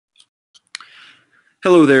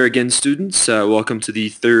Hello there again, students. Welcome to the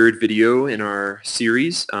third video in our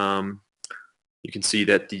series. You can see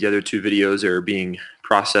that the other two videos are being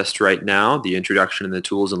processed right now, the introduction and the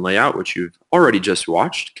tools and layout, which you've already just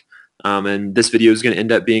watched. And this video is going to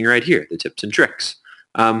end up being right here, the tips and tricks.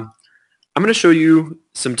 I'm going to show you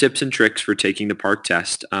some tips and tricks for taking the PARCC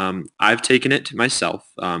test. I've taken it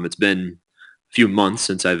myself. It's been a few months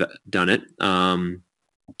since I've done it.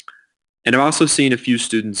 And I've also seen a few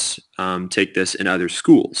students take this in other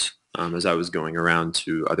schools as I was going around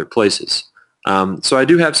to other places. So I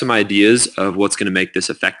do have some ideas of what's going to make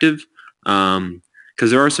this effective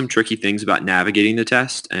because there are some tricky things about navigating the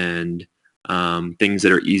test and things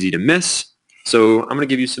that are easy to miss. So I'm going to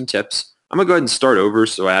give you some tips. I'm going to go ahead and start over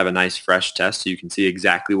so I have a nice fresh test so you can see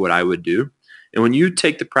exactly what I would do. And when you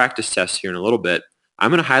take the practice test here in a little bit,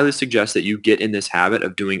 I'm going to highly suggest that you get in this habit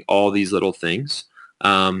of doing all these little things.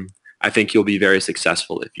 I think you'll be very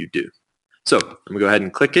successful if you do. So I'm going to go ahead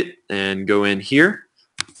and click it and go in here.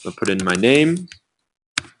 I'll put in my name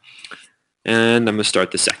and I'm going to start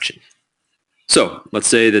the section. So let's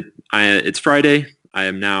say that it's Friday. I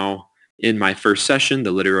am now in my first session,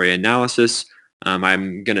 the literary analysis.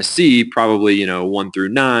 I'm going to see probably 1 through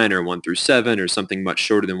 9 or 1 through 7 or something much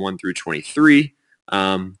shorter than 1 through 23.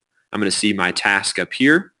 I'm going to see my task up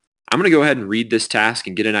here. I'm going to go ahead and read this task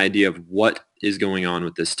and get an idea of what is going on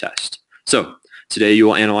with this test. So today you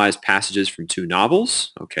will analyze passages from 2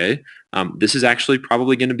 novels. Okay, this is actually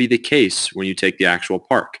probably going to be the case when you take the actual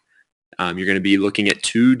PARCC. You're going to be looking at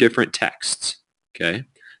 2 different texts. Okay,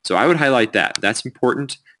 so I would highlight that. That's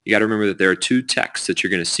important. You got to remember that there are 2 texts that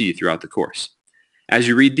you're going to see throughout the course. As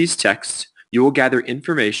you read these texts, you will gather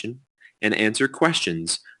information and answer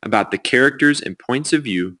questions about the characters and points of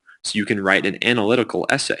view so you can write an analytical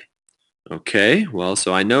essay. Okay, well,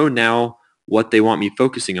 so I know now what they want me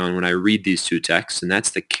focusing on when I read these 2 texts, and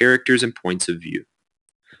that's the characters and points of view.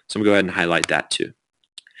 So I'm going to go ahead and highlight that too.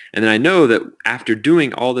 And then I know that after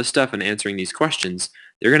doing all this stuff and answering these questions,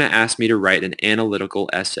 they're going to ask me to write an analytical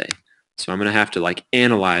essay. So I'm going to have to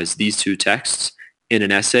analyze these 2 texts in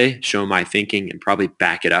an essay, show my thinking, and probably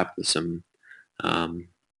back it up with some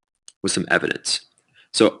evidence.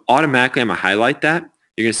 So automatically I'm going to highlight that.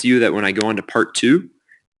 You're going to see that when I go on to part 2,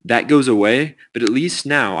 that goes away, but at least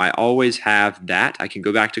now I always have that. I can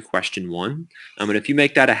go back to question 1. And if you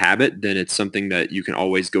make that a habit, then it's something that you can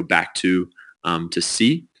always go back to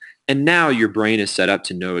see. And now your brain is set up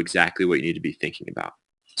to know exactly what you need to be thinking about.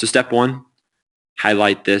 So step 1,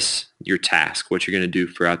 highlight this, your task, what you're going to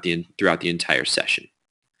do throughout the entire session.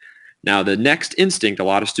 Now the next instinct a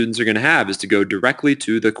lot of students are going to have is to go directly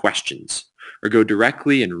to the questions or go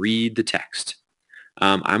directly and read the text.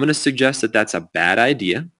 I'm going to suggest that that's a bad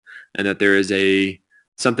idea and that there's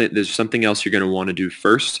something else you're going to want to do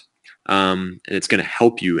first, and it's going to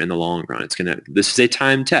help you in the long run. This is a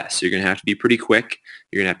time test, so you're going to have to be pretty quick.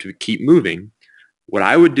 You're going to have to keep moving. What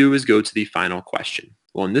I would do is go to the final question.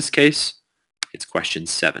 Well, in this case, it's question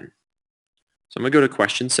 7. So I'm going to go to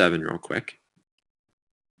question 7 real quick.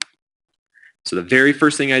 So the very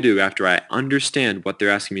first thing I do after I understand what they're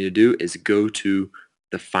asking me to do is go to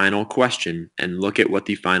the final question and look at what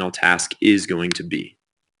the final task is going to be.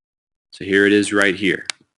 So here it is right here.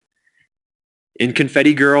 In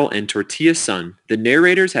Confetti Girl and Tortilla Sun, the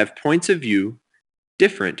narrators have points of view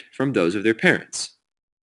different from those of their parents.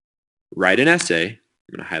 Write an essay.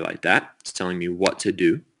 I'm going to highlight that. It's telling me what to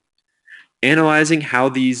do. Analyzing how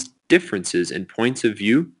these differences in points of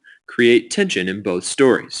view create tension in both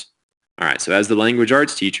stories. All right, so as the language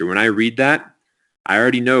arts teacher, when I read that, I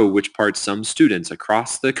already know which parts some students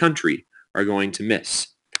across the country are going to miss.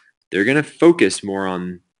 They're going to focus more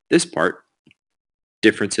on this part,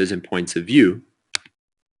 differences in points of view.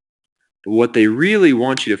 But what they really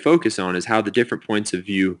want you to focus on is how the different points of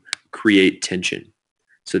view create tension.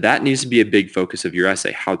 So that needs to be a big focus of your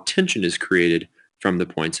essay, how tension is created from the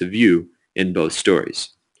points of view in both stories.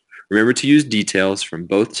 Remember to use details from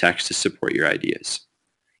both texts to support your ideas.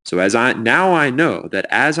 So now I know that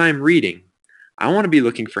as I'm reading, I want to be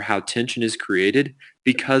looking for how tension is created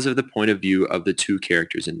because of the point of view of the 2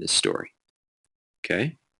 characters in this story.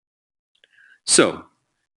 Okay? So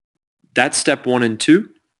that's step 1 and 2.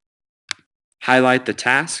 Highlight the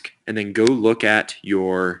task and then go look at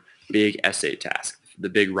your big essay task, the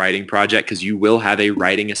big writing project, because you will have a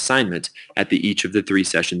writing assignment at each of the 3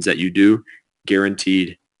 sessions that you do,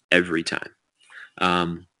 guaranteed every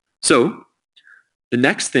time. So the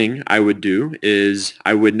next thing I would do is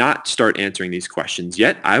I would not start answering these questions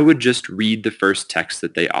yet. I would just read the first text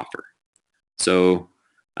that they offer. So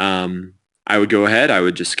I would go ahead. I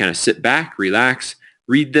would just kind of sit back, relax,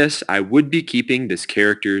 read this. I would be keeping this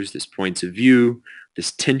characters, this points of view,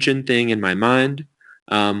 this tension thing in my mind.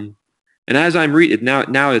 And as I'm reading,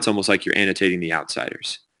 now it's almost like you're annotating the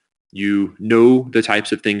outsiders. You know the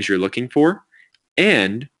types of things you're looking for,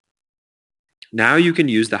 and now you can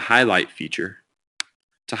use the highlight feature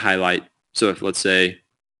to highlight. So if, let's say,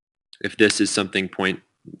 if this is something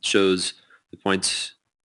shows the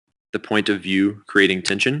point of view creating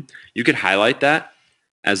tension, you could highlight that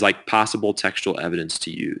as like possible textual evidence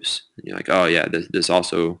to use. And you're like, oh yeah, this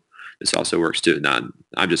also works too. Now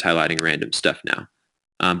I'm just highlighting random stuff now.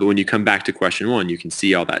 But when you come back to question 1, you can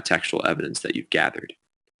see all that textual evidence that you've gathered.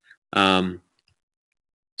 So I'm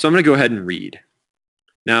going to go ahead and read.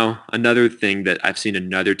 Now, another thing that I've seen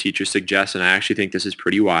another teacher suggest, and I actually think this is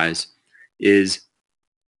pretty wise, is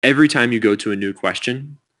every time you go to a new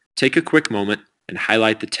question, take a quick moment and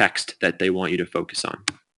highlight the text that they want you to focus on.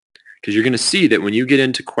 Because you're going to see that when you get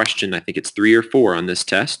into question, I think it's 3 or 4 on this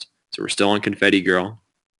test, so we're still on Confetti Girl,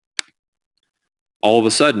 all of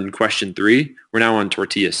a sudden, question 3, we're now on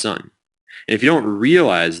Tortilla Sun. And if you don't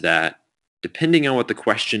realize that, depending on what the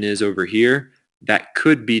question is over here, that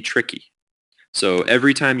could be tricky. So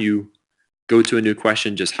every time you go to a new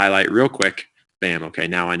question, just highlight real quick, bam, okay,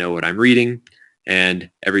 now I know what I'm reading. And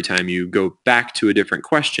every time you go back to a different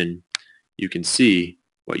question, you can see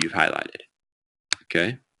what you've highlighted.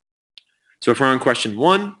 Okay? So if we're on question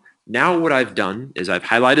 1, now what I've done is I've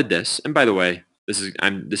highlighted this. And by the way,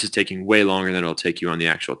 this is taking way longer than it'll take you on the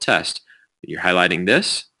actual test. You're highlighting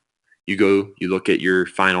this. You look at your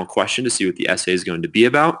final question to see what the essay is going to be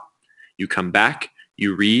about. You come back,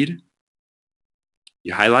 you read,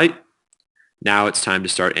 you highlight. Now it's time to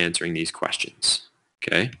start answering these questions.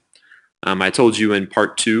 Okay? I told you in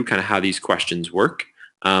part 2 kind of how these questions work.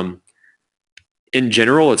 In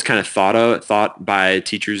general, it's kind of thought by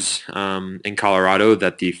teachers in Colorado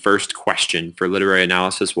that the first question for literary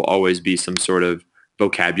analysis will always be some sort of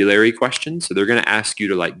vocabulary question. So they're going to ask you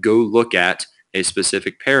to like go look at a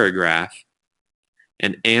specific paragraph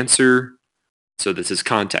and answer, so this is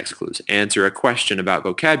context clues, answer a question about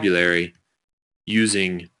vocabulary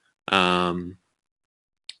using how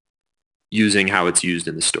it's used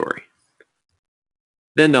in the story.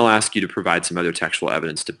 Then they'll ask you to provide some other textual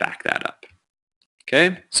evidence to back that up.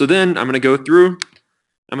 Okay, so then I'm going to go through,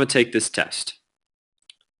 I'm going to take this test.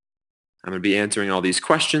 I'm going to be answering all these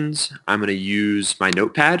questions. I'm going to use my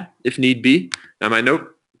Notepad if need be. Now my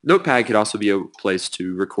Notepad could also be a place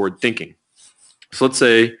to record thinking. So let's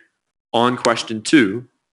say on question 2,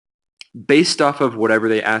 based off of whatever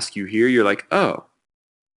they ask you here, you're like, oh,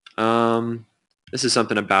 this is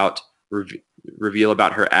something about reveal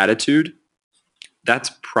about her attitude.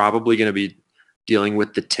 That's probably going to be dealing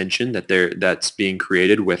with the tension that's being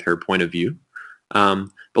created with her point of view. But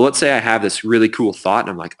let's say I have this really cool thought and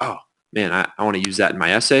I'm like, oh man, I want to use that in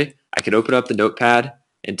my essay. I can open up the Notepad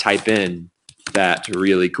and type in that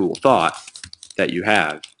really cool thought that you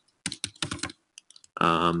have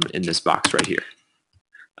in this box right here.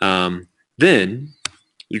 Then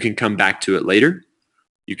you can come back to it later.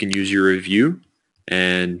 You can use your review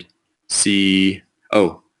and see,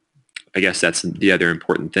 oh, I guess that's the other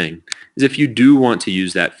important thing, is if you do want to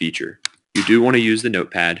use that feature, you do want to use the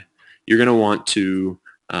Notepad, you're going to want to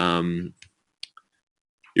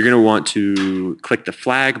click the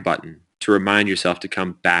flag button to remind yourself to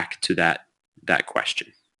come back to that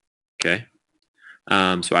question. Okay?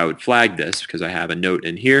 So I would flag this because I have a note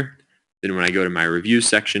in here. Then when I go to my review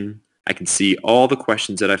section, I can see all the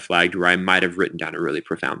questions that I flagged where I might have written down a really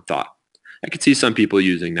profound thought. I could see some people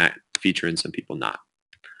using that feature and some people not.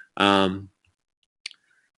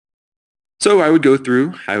 So I would go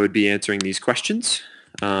through, I would be answering these questions.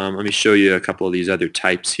 Let me show you a couple of these other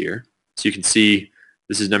types here. So you can see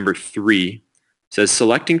this is number 3. It says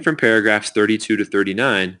selecting from paragraphs 32 to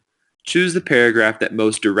 39, choose the paragraph that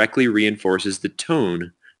most directly reinforces the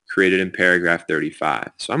tone created in paragraph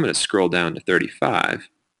 35. So I'm going to scroll down to 35.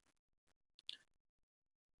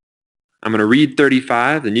 I'm going to read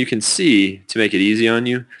 35, and you can see, to make it easy on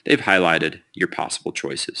you, they've highlighted your possible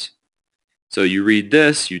choices. So you read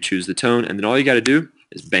this, you choose the tone, and then all you got to do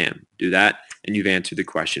is bam, do that, and you've answered the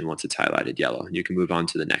question once it's highlighted yellow, and you can move on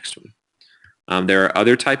to the next one. There are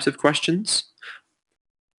other types of questions.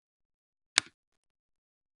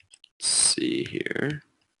 Let's see here.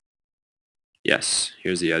 Yes,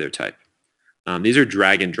 here's the other type. These are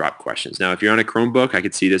drag and drop questions. Now, if you're on a Chromebook, I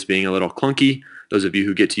could see this being a little clunky. Those of you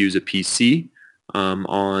who get to use a PC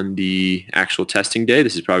on the actual testing day,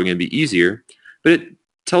 this is probably going to be easier. But it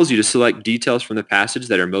tells you to select details from the passage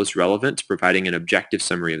that are most relevant to providing an objective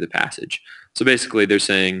summary of the passage. So basically, they're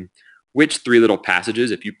saying which 3 little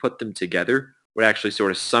passages, if you put them together, would actually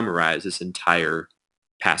sort of summarize this entire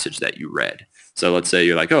passage that you read. So let's say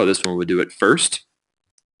you're like, oh, this one would do it first.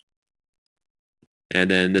 And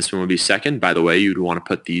then this one would be second. By the way, you'd want to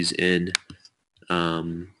put these in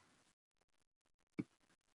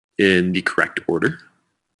the correct order.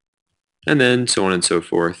 And then so on and so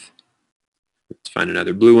forth. Let's find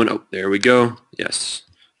another blue one. Oh, there we go. Yes.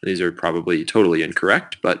 These are probably totally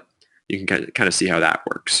incorrect, but you can kind of see how that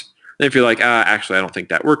works. And if you're like, actually, I don't think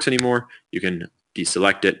that works anymore, you can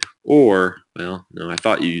deselect it. Or, well, no, I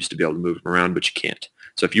thought you used to be able to move them around, but you can't.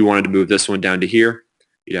 So if you wanted to move this one down to here,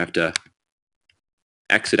 you'd have to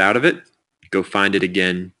exit out of it, go find it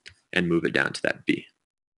again, and move it down to that B.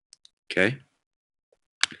 Okay?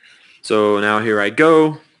 So now here I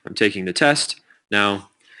go. I'm taking the test. Now,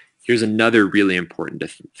 here's another really important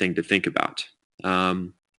thing to think about.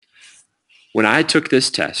 When I took this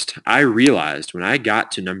test, I realized when I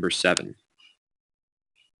got to number 7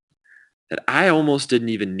 that I almost didn't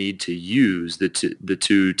even need to use the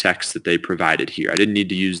two texts that they provided here. I didn't need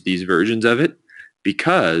to use these versions of it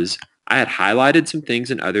because I had highlighted some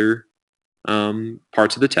things in other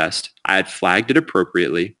parts of the test. I had flagged it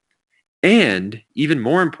appropriately. And even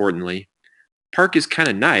more importantly, PARCC is kind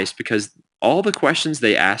of nice because all the questions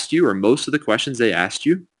they asked you, or most of the questions they asked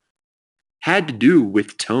you, had to do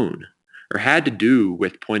with tone, or had to do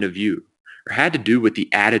with point of view, or had to do with the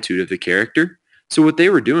attitude of the character. So what they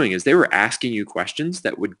were doing is they were asking you questions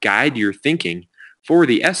that would guide your thinking for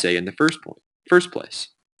the essay in the first place.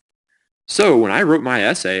 So when I wrote my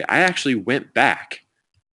essay, I actually went back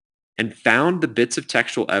and found the bits of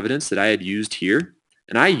textual evidence that I had used here,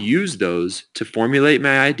 and I used those to formulate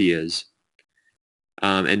my ideas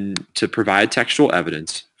and to provide textual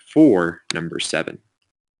evidence for number 7.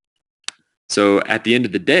 So at the end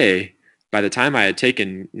of the day, by the time I had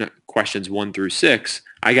taken questions 1 through 6,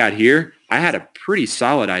 I got here, I had a pretty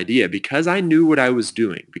solid idea because I knew what I was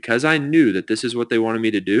doing, because I knew that this is what they wanted me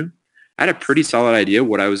to do. I had a pretty solid idea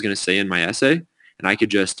what I was going to say in my essay, and I could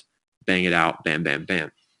just bang it out, bam, bam,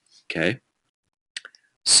 bam. Okay?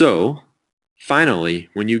 So, finally,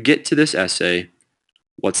 when you get to this essay,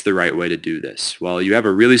 what's the right way to do this? Well, you have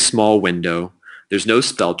a really small window. There's no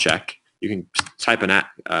spell check. You can type an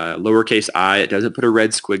lowercase I. It doesn't put a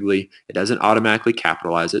red squiggly. It doesn't automatically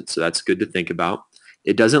capitalize it, so that's good to think about.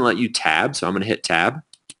 It doesn't let you tab, so I'm going to hit tab.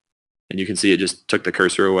 And you can see it just took the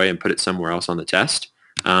cursor away and put it somewhere else on the test.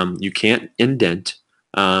 You can't indent.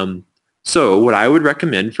 So what I would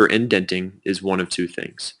recommend for indenting is one of two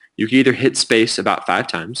things. You can either hit space about 5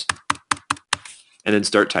 times and then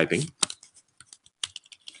start typing.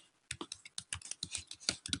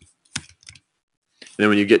 And then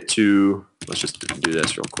when you get to, let's just do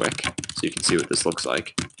this real quick so you can see what this looks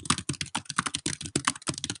like.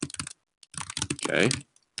 Okay.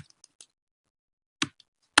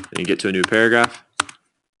 Then you get to a new paragraph,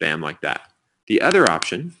 bam, like that. The other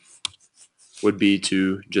option would be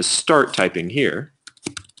to just start typing here.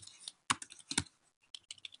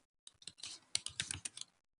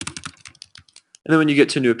 And then when you get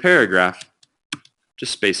to a new paragraph,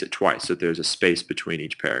 just space it twice so there's a space between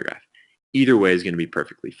each paragraph. Either way is going to be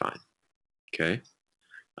perfectly fine. Okay.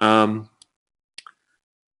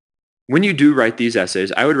 When you do write these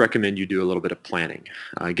essays, I would recommend you do a little bit of planning.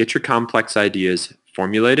 Get your complex ideas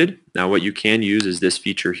formulated. Now what you can use is this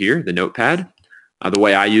feature here, the Notepad. The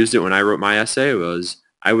way I used it when I wrote my essay was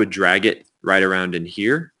I would drag it right around in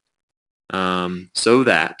here so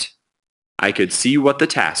that I could see what the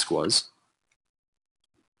task was.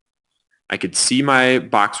 I could see my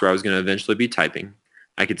box where I was going to eventually be typing.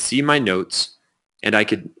 I could see my notes, and I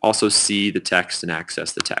could also see the text and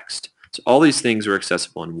access the text. So all these things are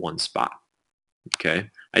accessible in one spot. Okay,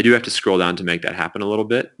 I do have to scroll down to make that happen a little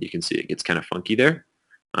bit. You can see it gets kind of funky there.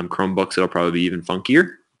 On Chromebooks, it'll probably be even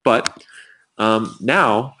funkier. But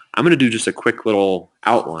now I'm going to do just a quick little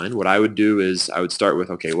outline. What I would do is I would start with,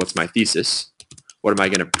 okay, what's my thesis? What am I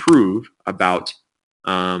going to prove about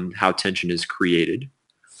how tension is created?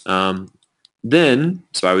 So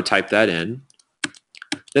I would type that in.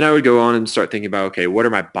 Then I would go on and start thinking about, okay, what are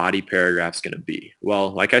my body paragraphs going to be?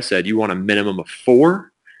 Well, like I said, you want a minimum of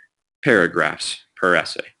 4 paragraphs per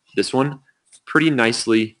essay. This one pretty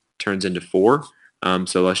nicely turns into 4.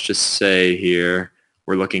 So let's just say here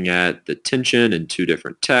we're looking at the tension in 2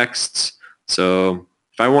 different texts. So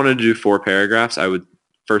if I wanted to do 4 paragraphs, I would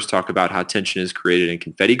first talk about how tension is created in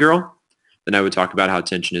Confetti Girl. Then I would talk about how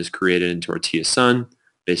tension is created in Tortilla Sun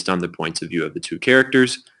based on the points of view of the 2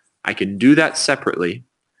 characters. I can do that separately.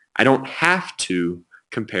 I don't have to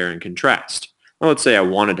compare and contrast. Well, let's say I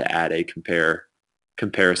wanted to add a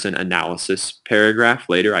comparison analysis paragraph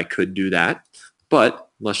later. I could do that. But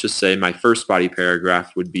let's just say my first body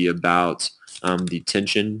paragraph would be about the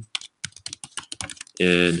tension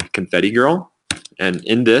in Confetti Girl. And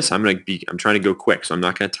in this, I'm trying to go quick, so I'm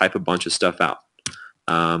not going to type a bunch of stuff out.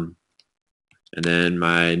 And then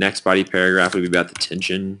my next body paragraph would be about the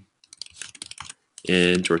tension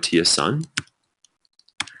in tortilla sun.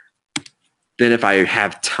 Then if I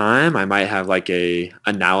have time, I might have like a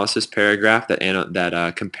analysis paragraph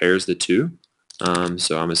that compares the two. So I'm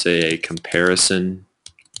going to say a comparison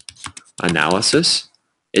analysis.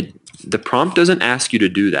 The prompt doesn't ask you to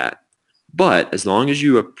do that, but as long as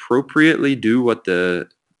you appropriately do what the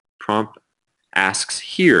prompt asks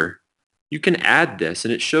here, you can add this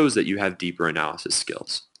and it shows that you have deeper analysis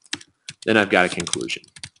skills. Then I've got a conclusion.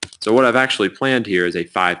 So what I've actually planned here is a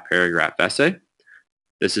 5-paragraph essay.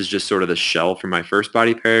 This is just sort of the shell for my first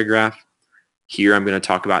body paragraph. Here I'm going to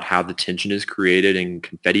talk about how the tension is created in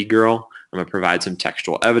Confetti Girl. I'm going to provide some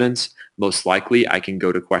textual evidence. Most likely I can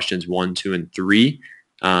go to questions 1, 2, and 3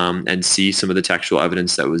 and see some of the textual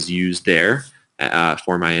evidence that was used there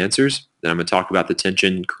for my answers. Then I'm going to talk about the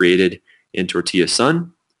tension created in tortilla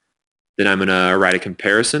sun. Then I'm going to write a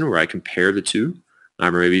comparison where I compare the two,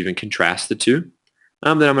 or maybe even contrast the two.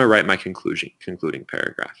 Then I'm going to write my concluding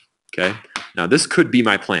paragraph. Okay. Now this could be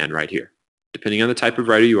my plan right here. Depending on the type of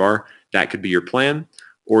writer you are, that could be your plan.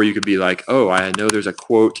 Or you could be like, oh, I know there's a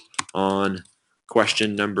quote on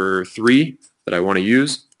question number 3 that I want to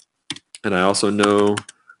use. And I also know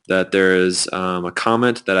that there is a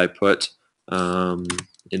comment that I put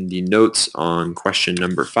in the notes on question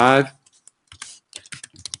number 5.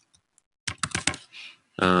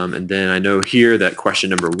 And then I know here that question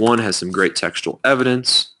number 1 has some great textual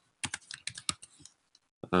evidence.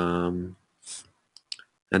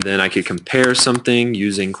 And then I could compare something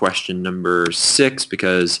using question number 6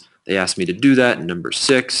 because they asked me to do that in number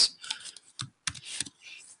 6.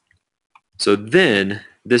 So then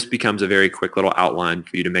this becomes a very quick little outline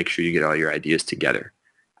for you to make sure you get all your ideas together.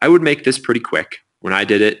 I would make this pretty quick. When I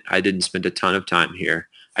did it, I didn't spend a ton of time here.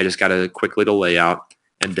 I just got a quick little layout,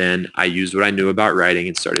 and then I used what I knew about writing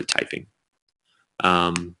and started typing.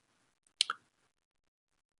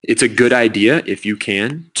 It's a good idea, if you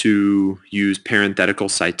can, to use parenthetical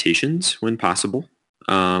citations when possible.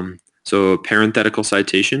 So a parenthetical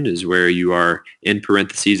citation is where you are in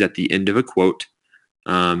parentheses at the end of a quote,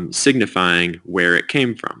 signifying where it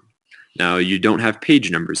came from. Now, you don't have page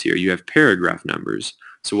numbers here. You have paragraph numbers.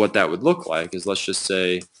 So what that would look like is, let's just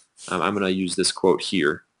say, I'm going to use this quote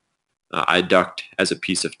here. I ducked as a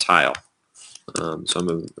piece of tile. So I'm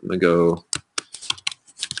going to go,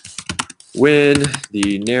 when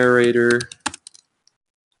the narrator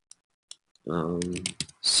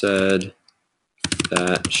said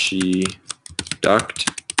that she ducked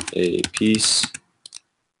a piece,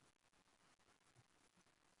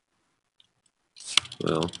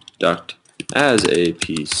 ducked as a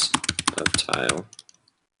piece of tile.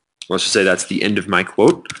 Let's just say that's the end of my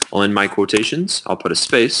quote. I'll end my quotations. I'll put a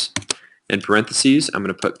space. In parentheses, I'm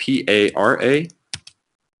going to put P-A-R-A,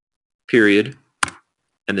 period,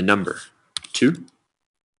 and the number 2.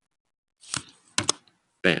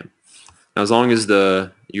 Bam. Now, as long as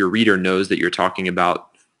your reader knows that you're talking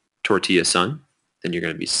about tortilla sun, then you're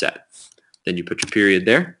going to be set. Then you put your period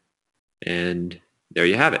there, and there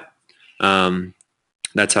you have it.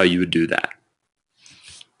 That's how you would do that.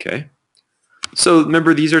 Okay. So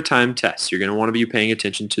remember, these are timed tests. You're going to want to be paying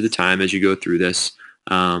attention to the time as you go through this.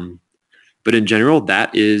 But in general,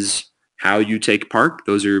 that is how you take PARCC.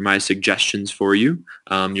 Those are my suggestions for you.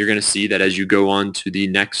 You're going to see that as you go on to the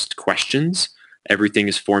next questions, everything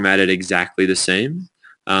is formatted exactly the same.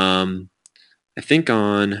 I think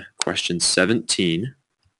on question 17,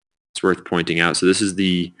 it's worth pointing out. So this is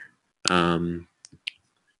the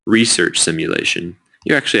research simulation.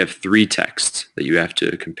 You actually have 3 texts that you have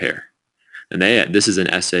to compare. And this is an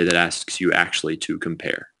essay that asks you actually to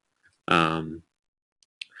compare.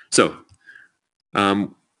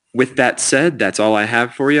 With that said, that's all I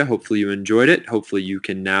have for you. Hopefully you enjoyed it. Hopefully you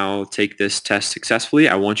can now take this test successfully.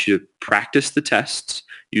 I want you to practice the tests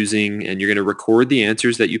and you're going to record the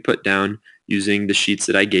answers that you put down using the sheets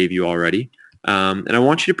that I gave you already. And I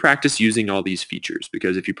want you to practice using all these features,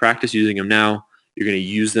 because if you practice using them now, you're going to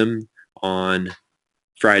use them on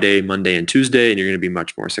Friday, Monday, and Tuesday, and you're going to be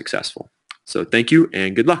much more successful. So thank you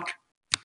and good luck.